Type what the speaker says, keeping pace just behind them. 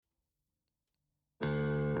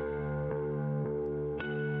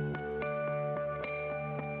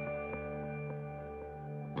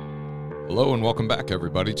Hello and welcome back,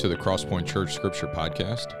 everybody, to the Crosspoint Church Scripture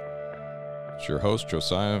Podcast. It's your host,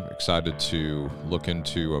 Josiah. Excited to look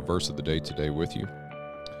into a verse of the day today with you.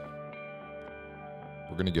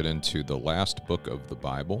 We're going to get into the last book of the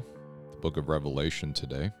Bible, the book of Revelation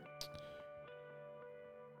today.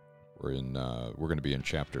 We're going to be in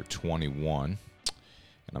chapter 21,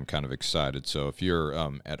 and I'm kind of excited. So if you're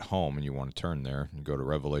at home and you want to turn there and go to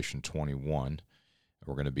Revelation 21,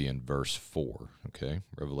 we're going to be in verse 4, okay?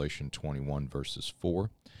 Revelation 21, verses 4.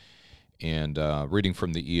 And reading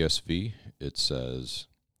from the ESV, it says,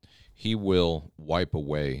 "He will wipe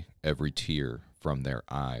away every tear from their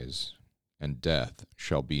eyes, and death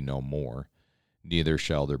shall be no more. Neither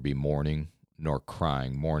shall there be mourning nor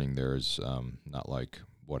crying." Mourning there is not like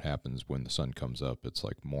what happens when the sun comes up. It's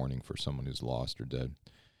like mourning for someone who's lost or dead.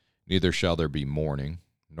 "Neither shall there be mourning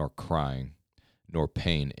nor crying nor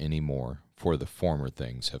pain any more, for the former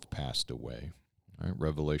things have passed away." All right,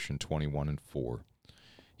 Revelation 21 and 4.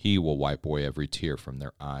 "He will wipe away every tear from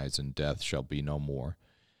their eyes, and death shall be no more.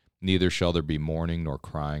 Neither shall there be mourning, nor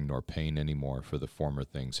crying, nor pain any more, for the former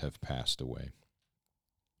things have passed away."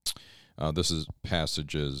 This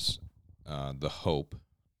passage is the hope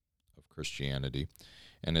of Christianity,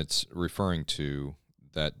 and it's referring to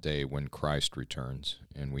that day when Christ returns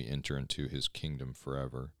and we enter into his kingdom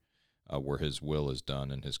forever. Where his will is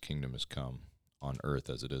done and his kingdom has come on earth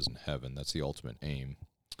as it is in heaven. That's the ultimate aim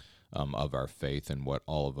of our faith and what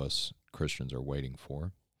all of us Christians are waiting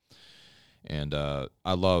for. And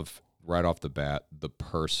I love, right off the bat, the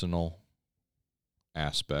personal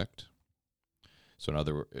aspect. So in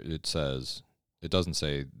other words, it doesn't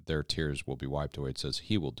say their tears will be wiped away. It says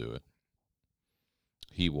he will do it.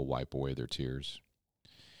 He will wipe away their tears.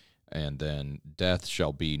 And then death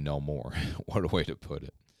shall be no more. What a way to put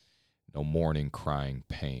it. No mourning, crying,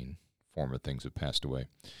 pain. Former things have passed away.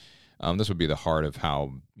 This would be the heart of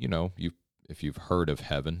how, if you've heard of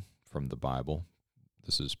heaven from the Bible,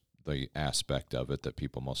 this is the aspect of it that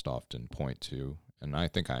people most often point to. And I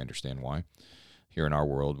think I understand why. Here in our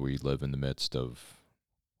world, we live in the midst of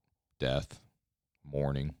death,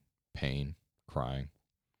 mourning, pain, crying.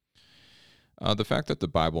 The fact that the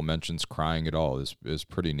Bible mentions crying at all is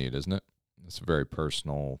pretty neat, isn't it? It's a very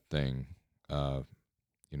personal thing.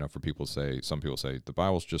 Some people say the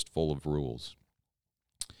Bible's just full of rules.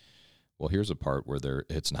 Well, here's a part where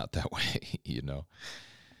it's not that way,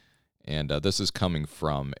 And this is coming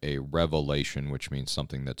from a revelation, which means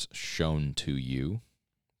something that's shown to you.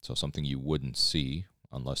 So something you wouldn't see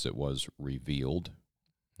unless it was revealed.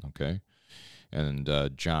 Okay?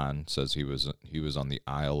 And John says he was on the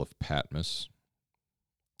Isle of Patmos,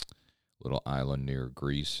 little island near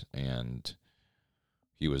Greece, and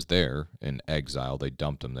he was there in exile. They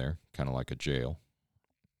dumped him there, kind of like a jail,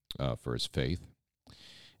 for his faith.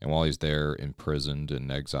 And while he's there imprisoned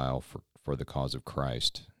in exile for the cause of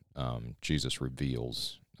Christ, Jesus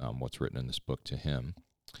reveals what's written in this book to him.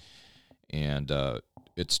 And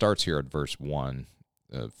it starts here at verse 1,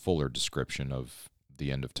 a fuller description of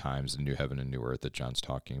the end of times, the new heaven and new earth that John's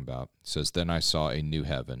talking about. It says, "Then I saw a new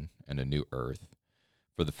heaven and a new earth,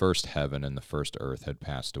 for the first heaven and the first earth had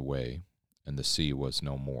passed away, and the sea was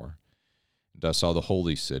no more. And I saw the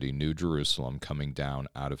holy city, New Jerusalem, coming down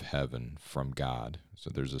out of heaven from God." So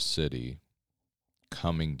there's a city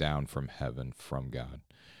coming down from heaven from God,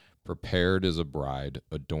 "prepared as a bride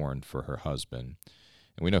adorned for her husband."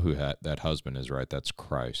 And we know who that husband is, right? That's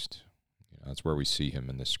Christ. That's where we see him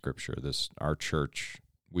in this scripture. Our church,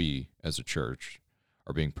 we as a church,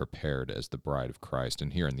 are being prepared as the bride of Christ.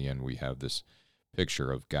 And here in the end, we have this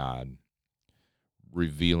picture of God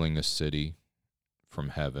revealing a city from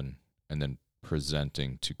heaven and then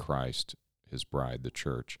presenting to Christ his bride, the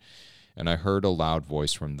church. "And I heard a loud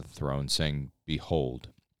voice from the throne saying, 'Behold,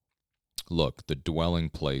 look, the dwelling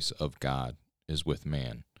place of God is with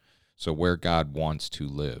man.'" So where God wants to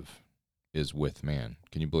live is with man.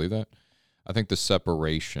 Can you believe that? I think the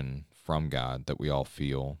separation from God that we all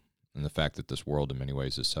feel, and the fact that this world in many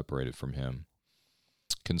ways is separated from him,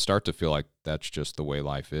 can start to feel like that's just the way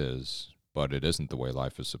life is. But it isn't the way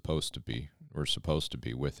life is supposed to be. We're supposed to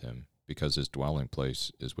be with him because his dwelling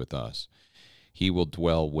place is with us. He will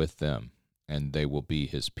dwell with them, and they will be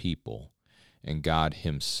his people, and God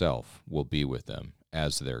himself will be with them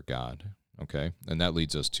as their God. Okay? And that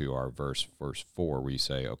leads us to our verse 4, where you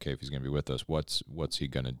say, okay, if he's going to be with us, what's he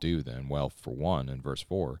going to do then? Well, for one, in verse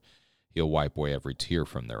 4, he'll wipe away every tear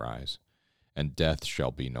from their eyes, and death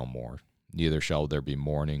shall be no more. Neither shall there be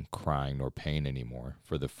mourning, crying, nor pain any more,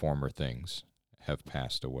 for the former things have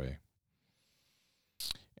passed away.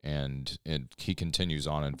 And he continues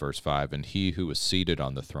on in verse 5, "And he who was seated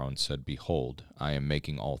on the throne said, 'Behold, I am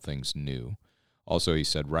making all things new.' Also, he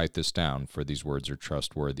said, "Write this down, for these words are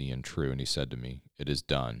trustworthy and true." And he said to me, "It is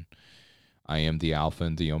done. I am the Alpha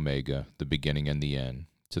and the Omega, the beginning and the end.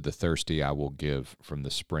 To the thirsty I will give from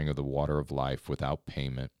the spring of the water of life without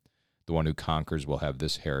payment. The one who conquers will have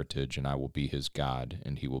this heritage, and I will be his God,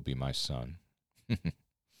 and he will be my son."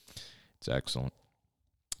 It's excellent.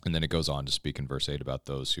 And then it goes on to speak in verse 8 about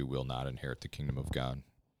those who will not inherit the kingdom of God: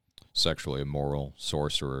 sexually immoral,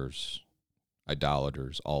 sorcerers,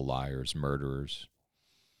 idolaters, all liars, murderers.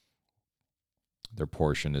 Their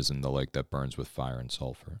portion is in the lake that burns with fire and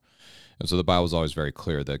sulfur. And so the Bible is always very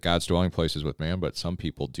clear that God's dwelling place is with man, but some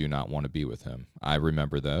people do not want to be with him. I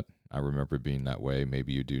remember that. I remember being that way.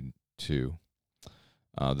 Maybe you do too.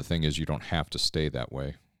 The thing is, you don't have to stay that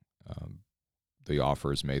way. The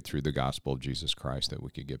offer is made through the gospel of Jesus Christ that we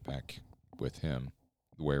could get back with him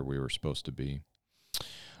where we were supposed to be.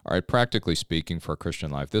 All right, practically speaking, for a Christian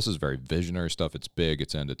life, this is very visionary stuff. It's big.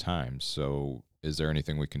 It's end of times. So is there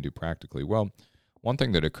anything we can do practically? Well, one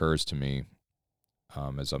thing that occurs to me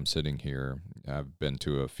as I'm sitting here, I've been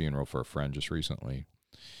to a funeral for a friend just recently,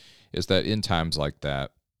 is that in times like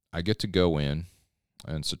that, I get to go in,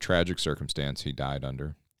 and it's a tragic circumstance he died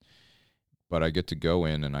under, but I get to go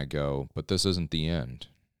in and I go, but this isn't the end.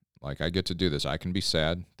 Like, I get to do this. I can be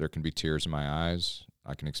sad. There can be tears in my eyes.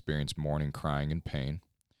 I can experience mourning, crying, and pain.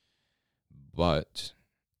 But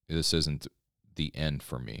this isn't the end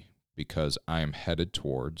for me, because I am headed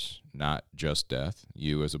towards not just death.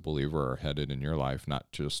 You as a believer are headed in your life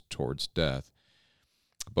not just towards death,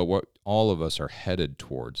 but what all of us are headed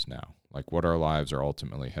towards now, like what our lives are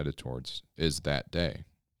ultimately headed towards, is that day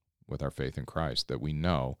with our faith in Christ, that we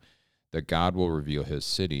know that God will reveal his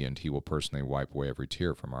city and he will personally wipe away every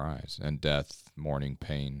tear from our eyes, and death, mourning,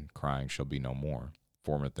 pain, crying shall be no more.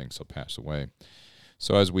 Former things shall pass away.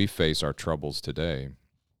 So as we face our troubles today,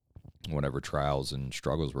 whatever trials and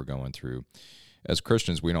struggles we're going through, as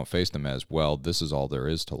Christians, we don't face them as, well, this is all there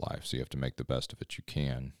is to life, so you have to make the best of it you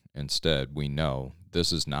can. Instead, we know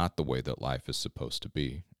this is not the way that life is supposed to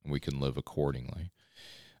be, and we can live accordingly.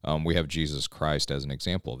 We have Jesus Christ as an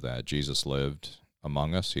example of that. Jesus lived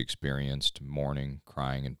among us. He experienced mourning,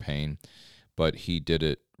 crying, and pain, but he did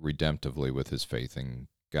it redemptively with his faith in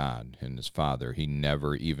God and his Father. He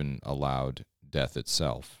never even allowed death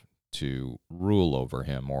itself to rule over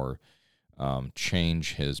him or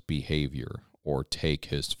change his behavior or take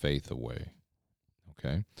his faith away.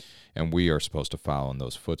 Okay? And we are supposed to follow in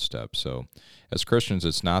those footsteps. So as Christians,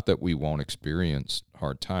 it's not that we won't experience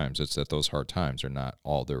hard times. It's that those hard times are not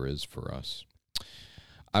all there is for us.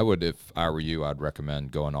 I would, if I were you, I'd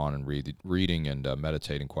recommend going on and reading and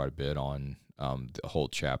meditating quite a bit on the whole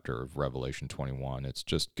chapter of Revelation 21. It's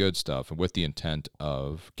just good stuff, and with the intent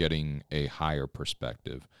of getting a higher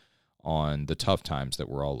perspective on the tough times that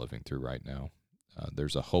we're all living through right now.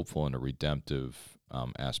 There's a hopeful and a redemptive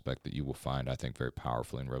aspect that you will find, I think, very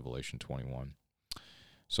powerfully in Revelation 21.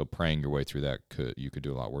 So praying your way through that, you could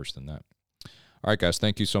do a lot worse than that. All right, guys,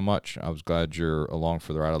 thank you so much. I was glad you're along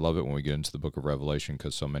for the ride. I love it when we get into the book of Revelation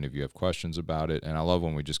because so many of you have questions about it. And I love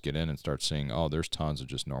when we just get in and start seeing, oh, there's tons of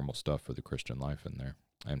just normal stuff for the Christian life in there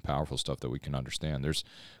and powerful stuff that we can understand. There's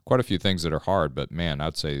quite a few things that are hard, but man,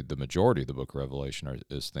 I'd say the majority of the book of Revelation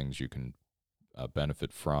is things you can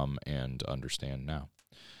benefit from and understand now.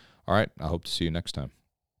 All right, I hope to see you next time.